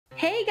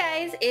Hey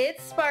guys,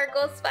 it's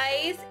Sparkle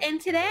Spice, and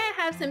today I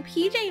have some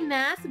PJ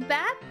Masks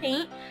bath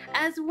paint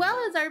as well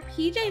as our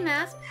PJ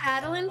Masks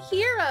Paddling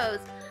Heroes,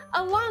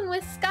 along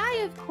with Sky,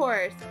 of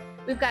course.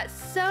 We've got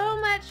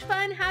so much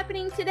fun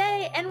happening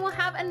today, and we'll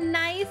have a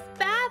nice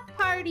bath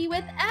party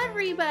with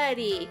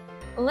everybody.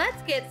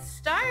 Let's get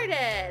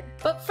started.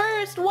 But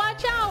first,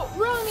 watch out,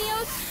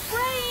 Romeo's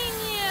spraying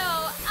you.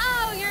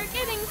 Oh, you're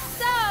getting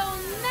so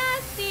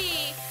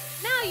messy.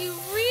 Now you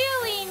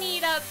really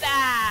need a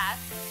bath.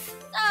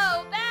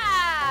 So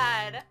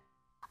bad.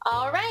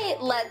 All right,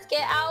 let's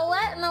get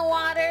Owlette in the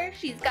water.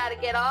 She's got to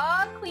get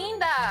all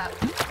cleaned up.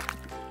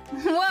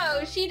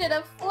 Whoa, she did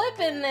a flip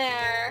in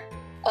there.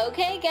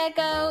 Okay,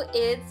 Gecko,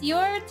 it's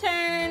your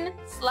turn.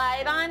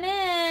 Slide on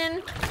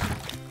in.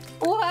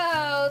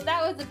 Whoa,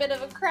 that was a bit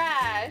of a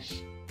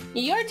crash.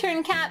 Your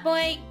turn,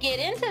 Catboy. Get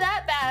into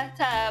that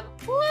bathtub.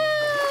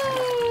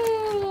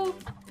 Woo!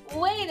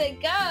 Way to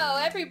go,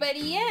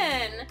 everybody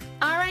in.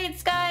 All right,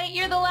 Sky,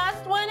 you're the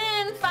last one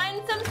in.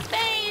 Find some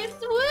space.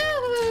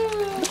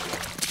 Woo!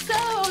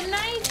 So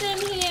nice in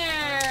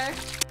here.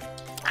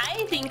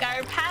 I think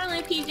our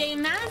Paddling PJ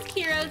Mask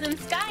heroes and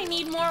Sky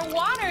need more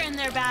water in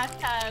their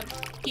bathtub.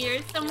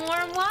 Here's some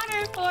warm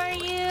water for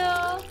you.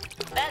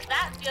 Bet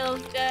that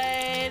feels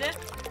good.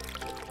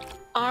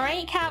 All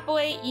right,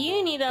 Catboy,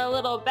 you need a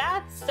little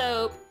bath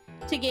soap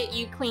to get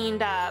you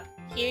cleaned up.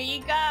 Here you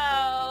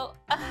go.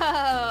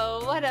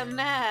 Oh, what a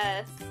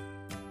mess.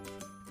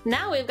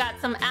 Now we've got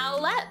some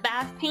Owlette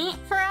bath paint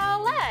for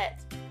Owlette.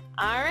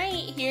 All right,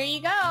 here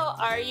you go.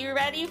 Are you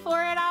ready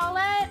for it,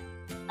 Owlette?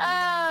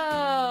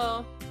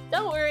 Oh,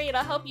 don't worry,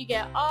 it'll help you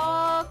get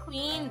all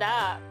cleaned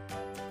up.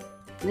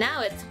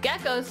 Now it's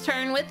Gecko's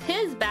turn with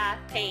his bath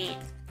paint.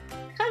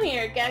 Come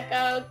here,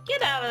 Gecko.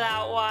 Get out of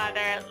that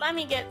water. Let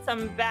me get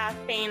some bath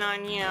paint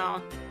on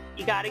you.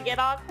 You gotta get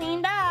all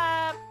cleaned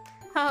up.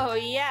 Oh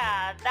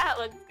yeah, that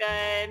looks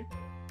good.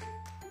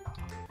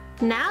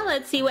 Now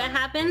let's see what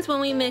happens when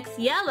we mix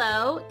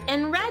yellow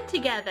and red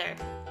together.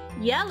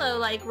 Yellow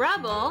like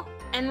Rubble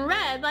and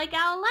red like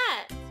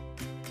Owlette.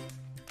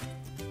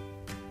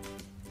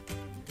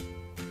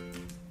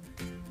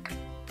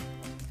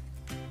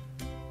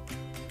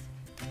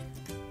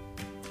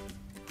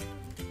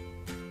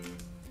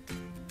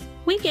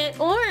 We get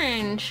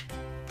orange,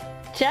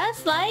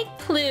 just like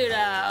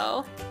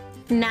Pluto.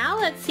 Now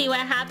let's see what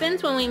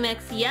happens when we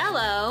mix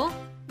yellow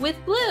with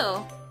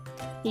blue.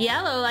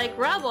 Yellow like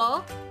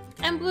Rubble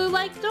and blue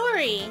like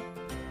Dory.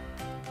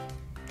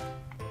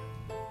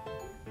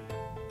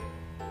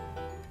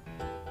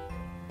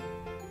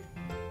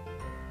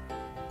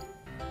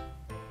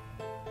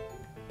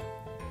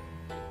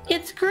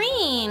 It's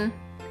green,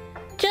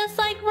 just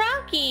like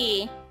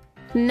Rocky.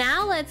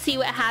 Now let's see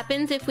what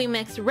happens if we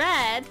mix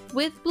red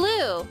with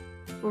blue.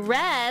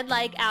 Red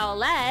like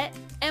Owlette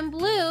and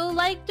blue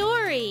like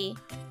Dory.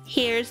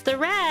 Here's the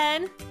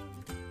red.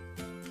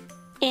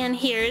 And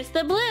here's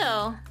the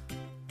blue.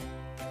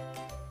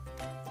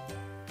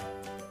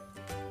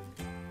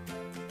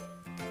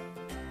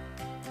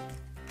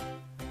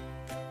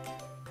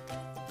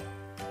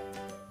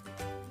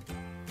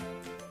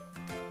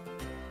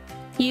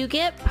 You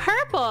get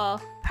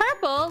purple.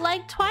 Purple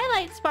like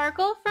Twilight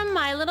Sparkle from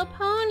My Little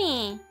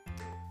Pony.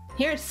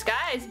 Here's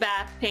Sky's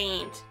bath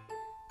paint.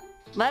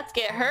 Let's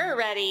get her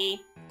ready.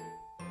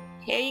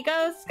 Here you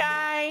go,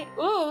 Sky.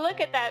 Ooh,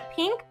 look at that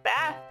pink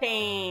bath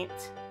paint.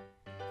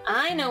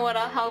 I know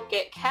what'll help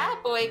get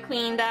Catboy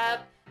cleaned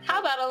up. How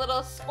about a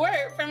little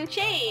squirt from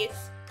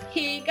Chase?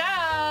 Here you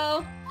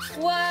go.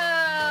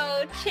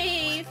 Whoa,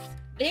 Chase.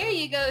 There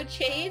you go,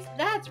 Chase.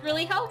 That's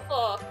really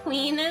helpful.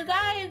 Clean his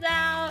eyes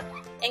out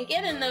and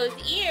get in those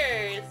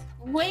ears.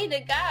 Way to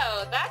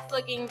go. That's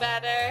looking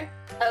better.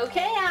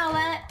 Okay,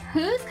 Owlette.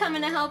 Who's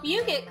coming to help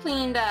you get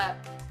cleaned up?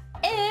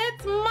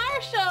 It's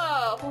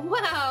Marshall!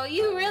 Wow,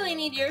 you really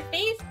need your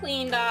face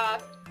cleaned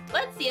off.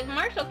 Let's see if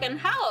Marshall can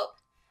help.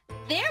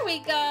 There we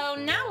go.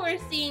 Now we're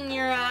seeing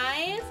your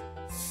eyes.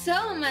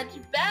 So much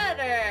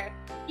better.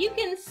 You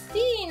can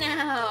see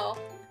now.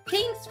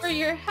 Thanks for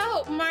your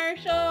help,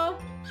 Marshall.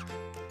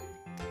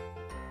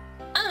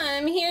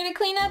 I'm here to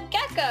clean up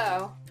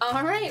Gecko.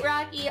 All right,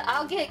 Rocky,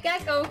 I'll get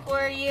Gecko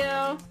for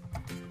you.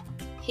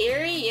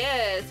 Here he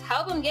is.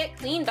 Help him get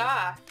cleaned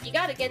off. You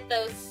gotta get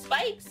those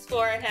spikes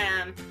for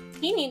him.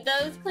 He needs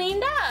those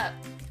cleaned up.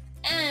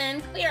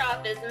 And clear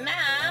off his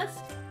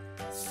mask.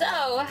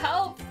 So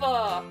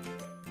helpful.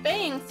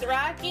 Thanks,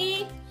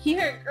 Rocky.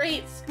 You're a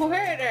great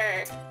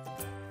squirter.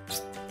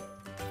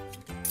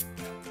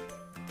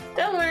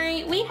 Don't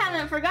worry, we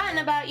haven't forgotten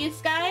about you,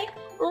 Sky.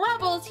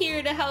 Rubble's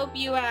here to help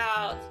you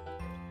out.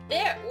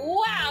 There,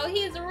 wow,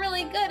 he's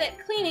really good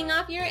at cleaning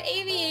off your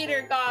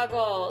aviator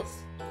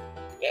goggles.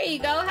 Here you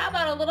go, how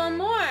about a little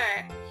more?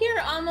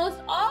 You're almost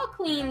all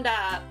cleaned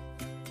up.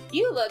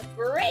 You look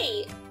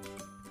great.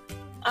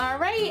 All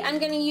right, I'm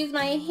gonna use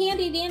my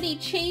handy dandy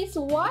Chase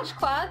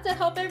washcloth to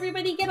help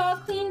everybody get all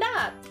cleaned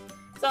up.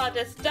 So I'll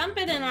just dump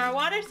it in our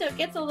water so it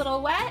gets a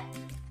little wet,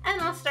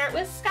 and I'll start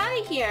with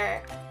Sky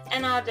here.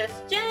 And I'll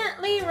just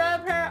gently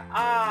rub her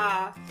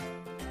off.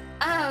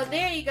 Oh,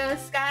 there you go,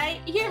 Sky.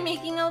 You're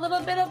making a little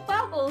bit of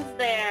bubbles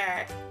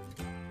there.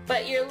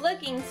 But you're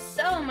looking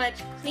so much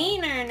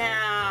cleaner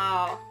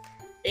now.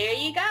 There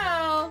you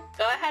go.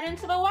 Go ahead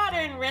into the water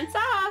and rinse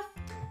off.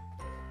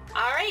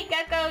 All right,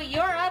 Gecko,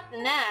 you're up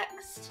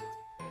next.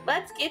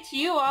 Let's get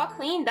you all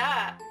cleaned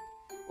up.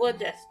 We'll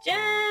just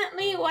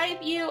gently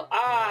wipe you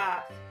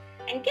off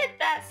and get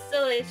that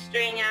silly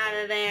string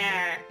out of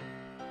there.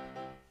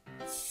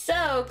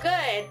 So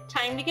good.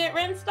 Time to get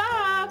rinsed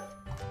off.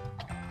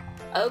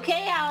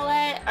 Okay,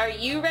 Owlette, are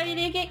you ready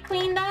to get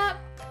cleaned up?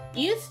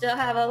 You still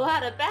have a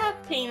lot of bath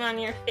paint on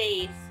your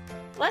face.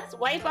 Let's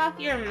wipe off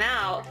your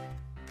mouth.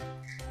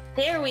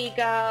 There we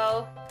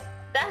go.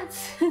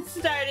 That's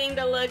starting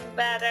to look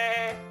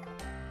better.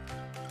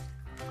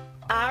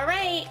 All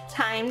right,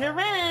 time to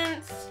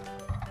rinse.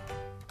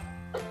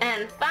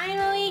 And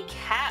finally,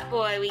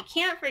 Catboy. We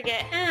can't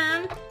forget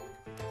him.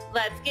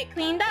 Let's get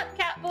cleaned up,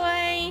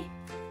 Catboy.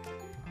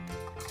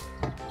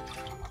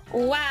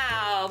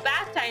 Wow,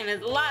 bath time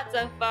is lots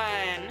of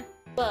fun.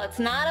 Well, it's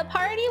not a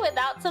party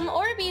without some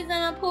Orbeez in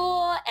a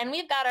pool. And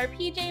we've got our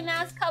PJ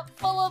Masks cup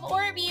full of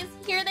Orbeez.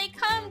 Here they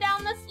come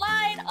down the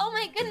slide. Oh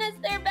my goodness,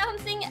 they're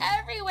bouncing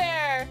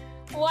everywhere.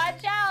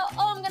 Watch out.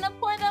 Oh, I'm gonna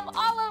pour them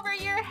all over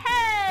your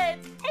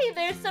heads. Hey,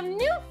 there's some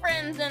new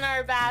friends in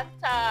our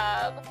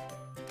bathtub.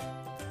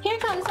 Here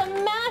comes some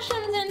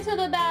Mash'ems into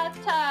the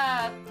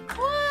bathtub.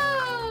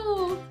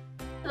 Whoa!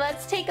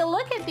 Let's take a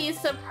look at these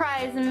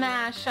surprise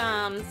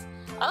Mash'ems.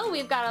 Oh,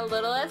 we've got a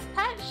Littlest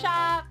Pet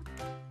Shop.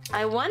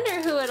 I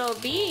wonder who it'll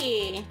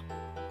be.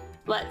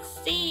 Let's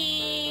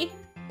see.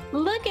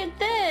 Look at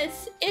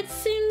this.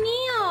 It's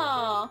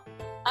Sunil.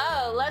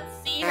 Oh, let's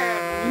see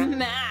her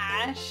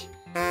mash.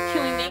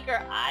 Can we make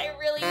her eye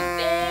really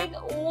big?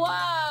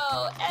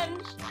 Whoa,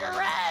 and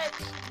stretch.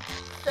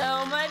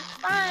 So much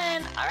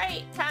fun. All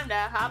right, time to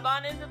hop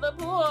on into the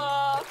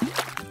pool.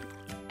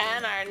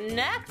 And our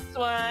next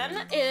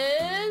one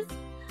is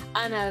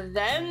an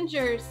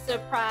Avengers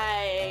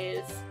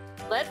surprise.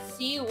 Let's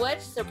see which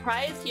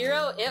surprise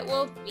hero it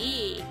will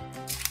be.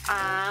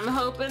 I'm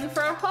hoping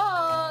for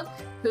Hulk.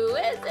 Who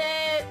is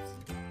it?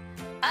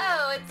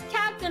 Oh, it's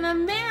Captain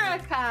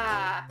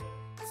America.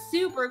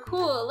 Super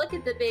cool. Look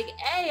at the big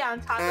A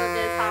on top of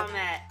his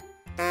helmet.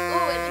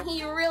 Oh, and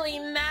he really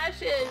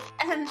mashes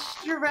and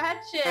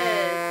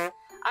stretches.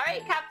 All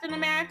right, Captain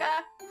America,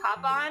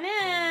 hop on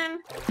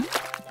in.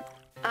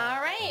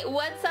 All right,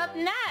 what's up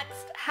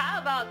next?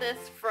 How about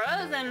this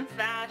Frozen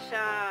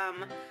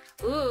fashion?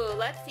 Ooh,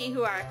 let's see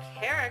who our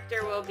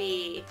character will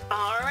be.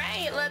 All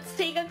right, let's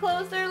take a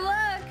closer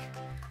look.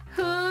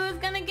 Who's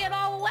gonna get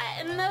all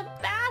wet in the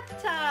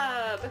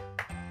bathtub?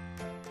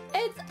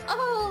 It's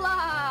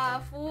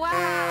Olaf.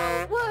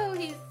 Wow. Whoa,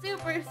 he's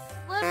super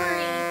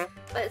slippery,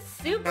 but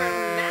super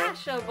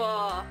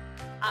mashable.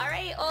 All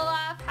right,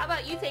 Olaf, how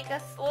about you take a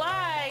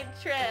slide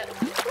trip?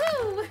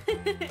 Woo!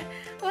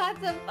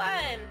 Lots of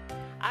fun.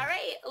 All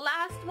right,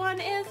 last one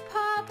is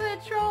Paw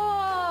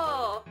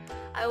Patrol.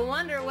 I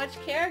wonder which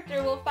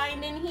character we'll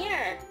find in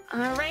here.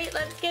 All right,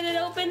 let's get it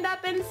opened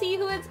up and see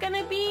who it's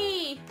gonna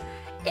be.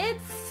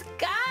 It's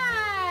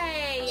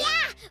Sky.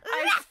 Yeah!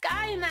 Our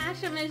Sky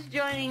Mash'em is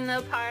joining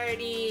the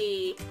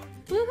party.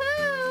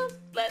 Woohoo!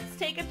 Let's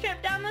take a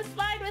trip down the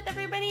slide with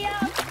everybody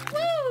else.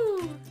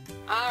 Woo!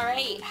 All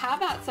right, how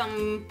about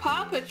some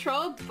Paw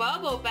Patrol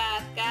bubble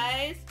bath,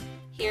 guys?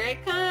 Here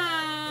it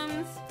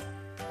comes.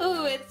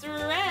 Ooh, it's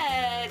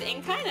red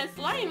and kind of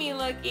slimy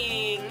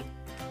looking.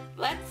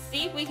 Let's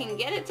see if we can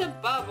get it to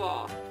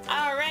bubble.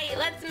 All right,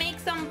 let's make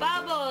some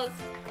bubbles.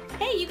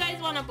 Hey, you guys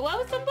want to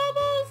blow some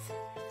bubbles?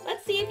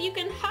 Let's see if you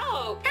can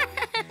help.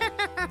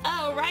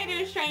 Oh,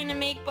 Ryder's trying to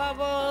make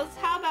bubbles.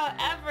 How about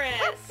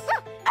Everest?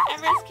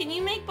 Everest, can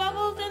you make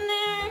bubbles in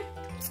there?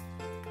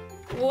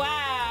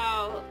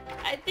 Wow,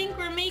 I think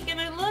we're making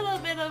a little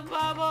bit of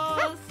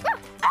bubbles.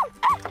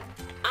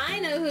 I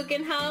know who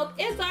can help.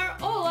 It's our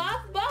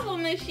Olaf bubble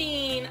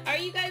machine. Are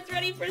you guys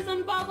ready for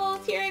some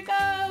bubbles? Here it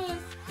goes.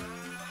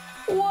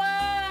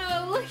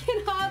 Whoa, look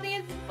at all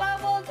these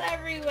bubbles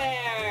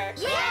everywhere.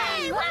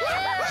 Yay!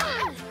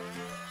 Woohoo!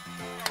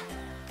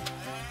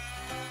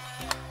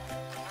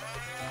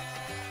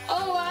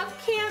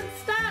 Olaf can't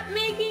stop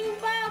making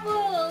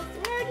bubbles.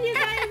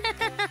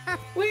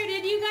 Where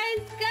did you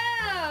guys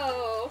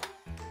go?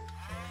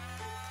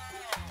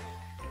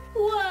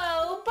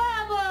 Whoa,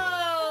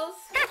 bubbles!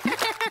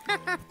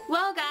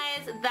 Well,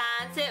 guys,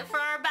 that's it for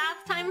our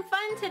bath time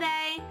fun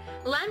today.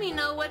 Let me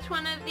know which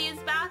one of these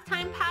bath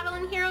time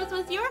paddling heroes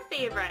was your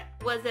favorite.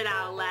 Was it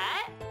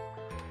Owlette?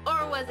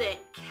 Or was it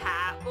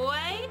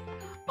Catboy?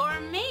 Or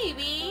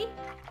maybe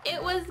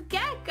it was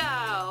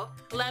Gecko.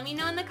 Let me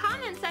know in the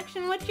comment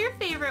section what your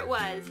favorite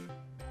was.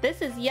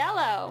 This is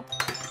yellow.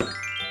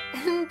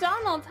 And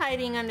Donald's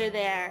hiding under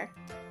there.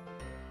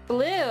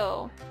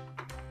 Blue.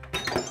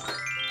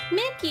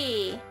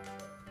 Mickey.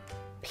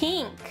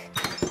 Pink.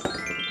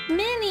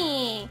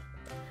 Minnie.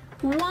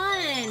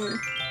 1,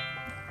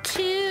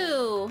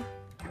 2,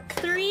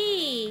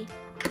 3,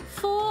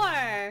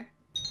 4.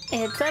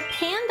 It's a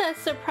panda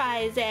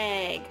surprise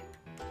egg.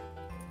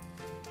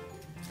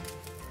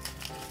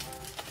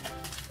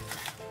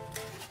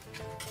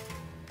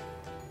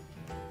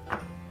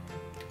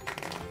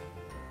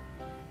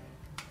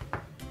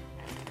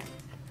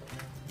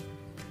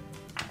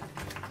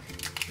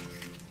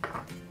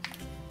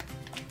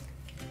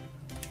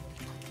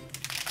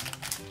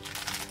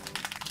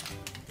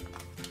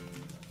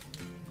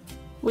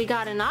 We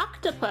got an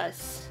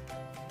octopus.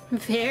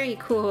 Very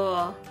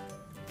cool.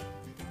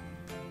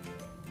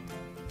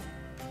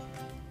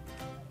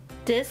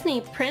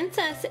 Disney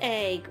princess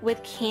egg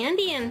with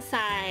candy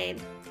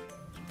inside.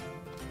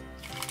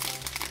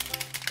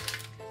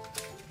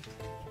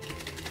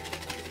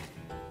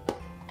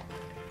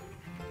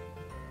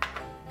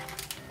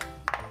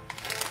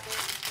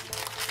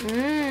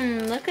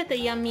 Look at the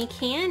yummy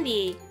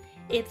candy.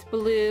 It's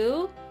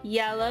blue,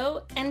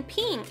 yellow, and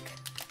pink.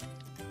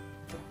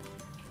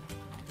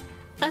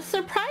 A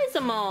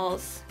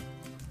Surprise-a-Moles.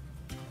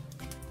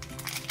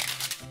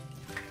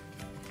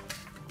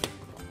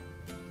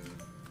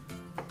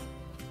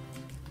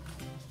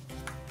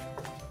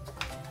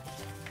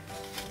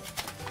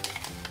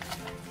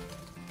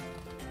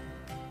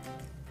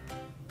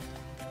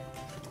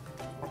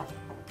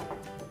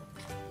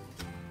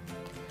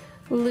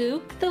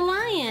 Luke the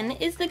lion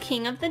is the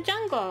king of the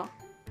jungle.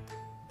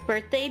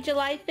 Birthday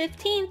July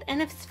 15th,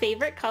 and his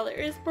favorite color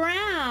is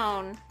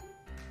brown.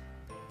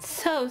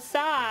 So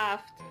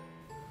soft.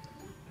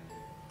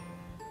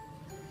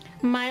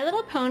 My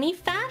Little Pony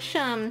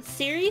Fash'em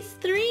Series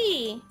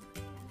 3.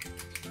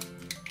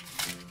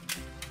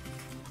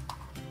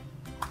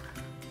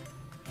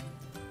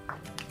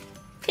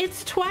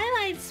 It's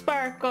Twilight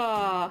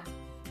Sparkle.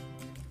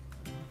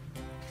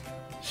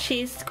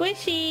 She's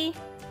squishy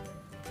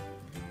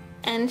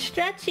and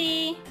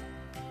stretchy.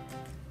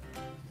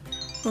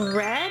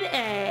 Red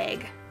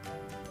egg.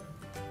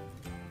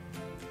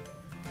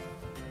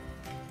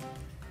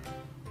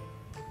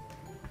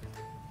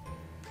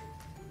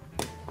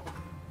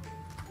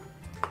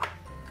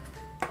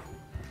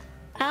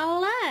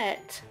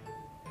 Owlette.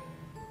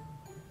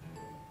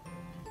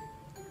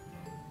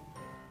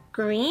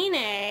 Green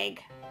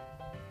egg.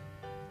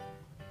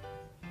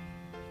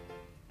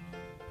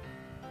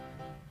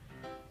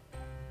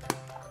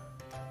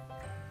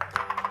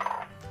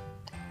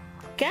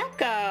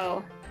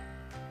 Gecko.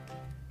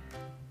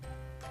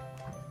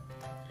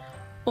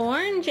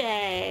 Orange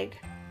egg.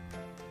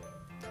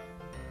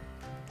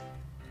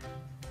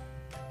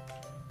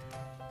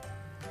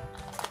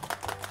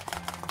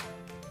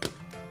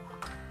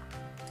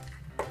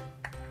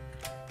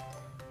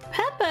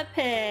 Peppa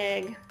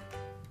Pig.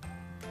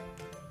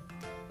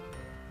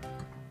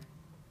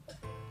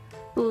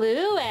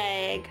 Blue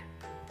egg.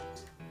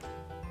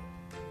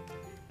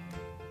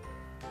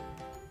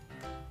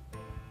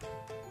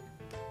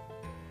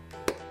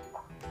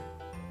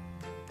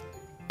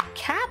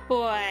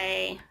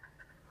 Catboy.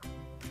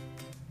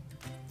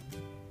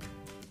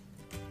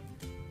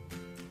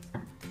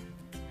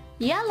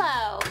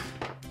 Yellow.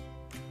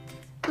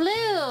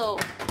 Blue.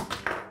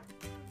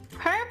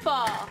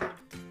 Purple.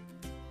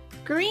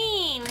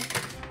 Green.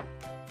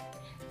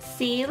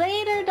 See you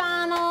later,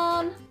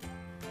 Donald.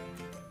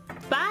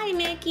 Bye,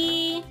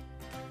 Mickey.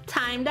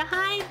 Time to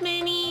hide,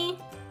 Minnie.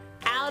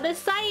 Out of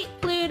sight,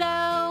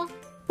 Pluto.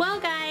 Well,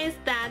 guys,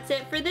 that's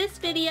it for this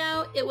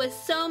video. It was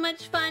so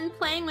much fun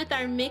playing with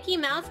our Mickey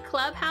Mouse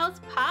Clubhouse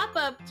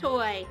pop-up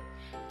toy.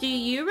 Do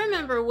you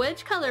remember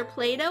which color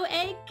Play-Doh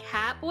egg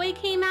Catboy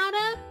came out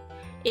of?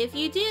 If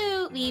you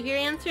do, leave your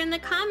answer in the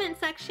comment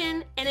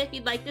section. And if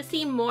you'd like to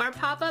see more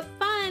pop-up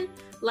fun,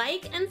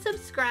 like and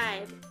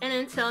subscribe. And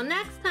until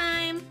next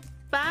time,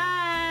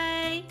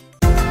 bye!